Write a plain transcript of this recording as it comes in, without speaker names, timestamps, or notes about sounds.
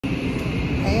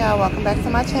Hey y'all, welcome back to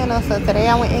my channel. So today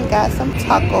I went and got some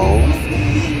tacos.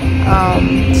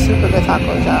 Super good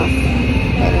tacos, y'all.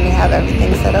 And then they have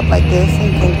everything set up like this, so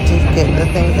you can just get the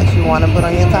things that you want to put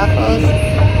on your tacos.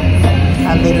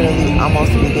 I literally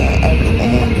almost be getting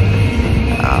everything.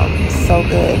 So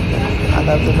good. I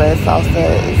love the red salsa.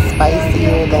 It's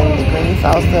spicier than the green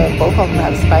salsa. Both of them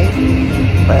have spice,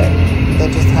 but they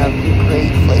just have great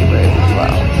flavor as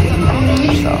well.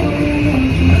 So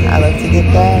I love to get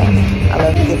that. I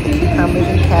love to get the cucumbers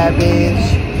and cabbage,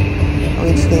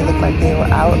 which they look like they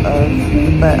were out of,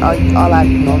 but all I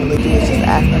normally do is just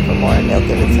ask them for more and they'll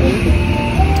give it to me.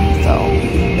 So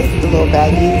this is the little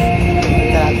baggies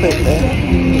that I put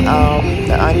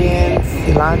the onions,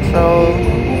 cilantro.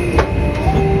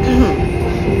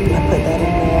 I put that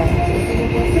in there.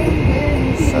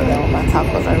 So then when my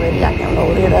tacos are ready, I can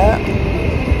load it up.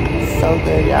 So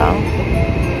good, y'all.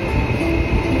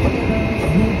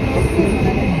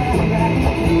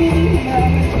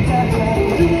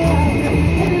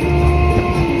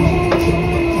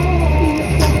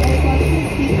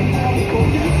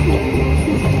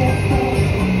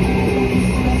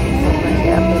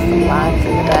 Limes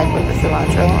in the bag with the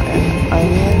cilantro and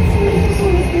onions.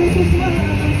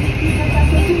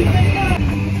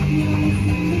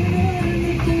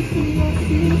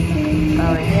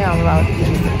 Oh yeah, I'm about to get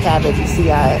some cabbage. You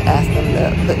see, I asked them to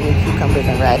put me cucumbers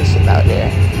and radishes out there.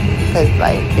 Because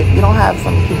like, if you don't have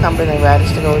some cucumbers and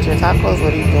radish to go with your tacos,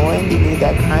 what are you doing? You need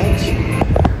that crunch.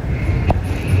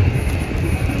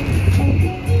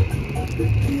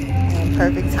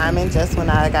 Perfect timing, just when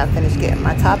I got finished getting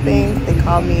my toppings, they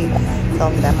called me,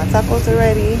 told me that my tacos are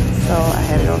ready. So I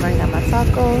headed over and got my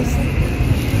tacos.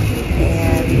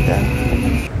 And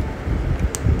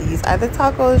these are the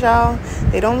tacos, y'all.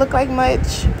 They don't look like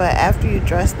much, but after you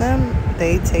dress them,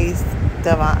 they taste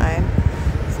divine.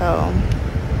 So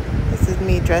this is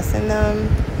me dressing them.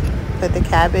 Put the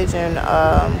cabbage and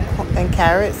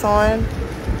carrots on.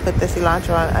 Put the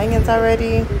cilantro and onions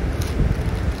already.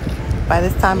 By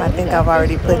this time, I think I've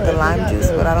already put the lime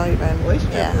juice, but I don't even. What's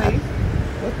it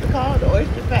called? The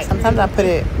oyster factory. Sometimes I put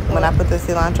it when I put the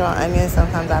cilantro and onions.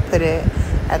 Sometimes I put it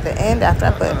at the end after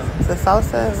I put the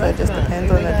salsa. So it just depends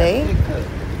on the day.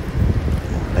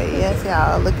 But yes,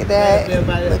 y'all, look at that.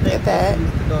 Look at that.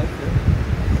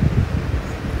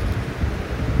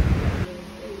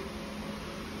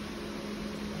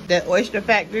 That oyster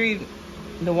factory,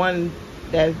 the one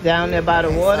that's down there by the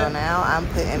water. So now I'm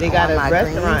putting they got on a my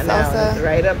restaurant green salsa, now, it's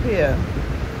right up here,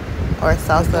 or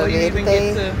salsa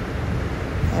verde,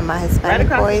 and my Hispanic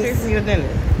boys.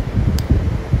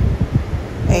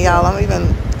 And y'all, I'm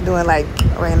even doing like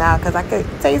right now because I could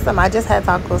tell you something. I just had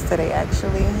tacos today,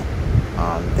 actually.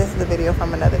 This is the video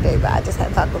from another day, but I just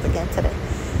had tacos again today.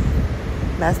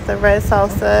 That's the red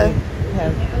salsa.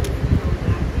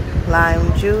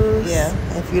 Lime juice. Yeah.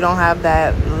 If you don't have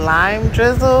that lime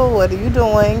drizzle, what are you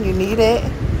doing? You need it.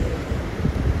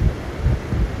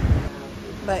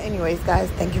 But anyways, guys,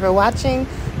 thank you for watching.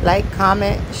 Like,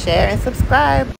 comment, share, and subscribe.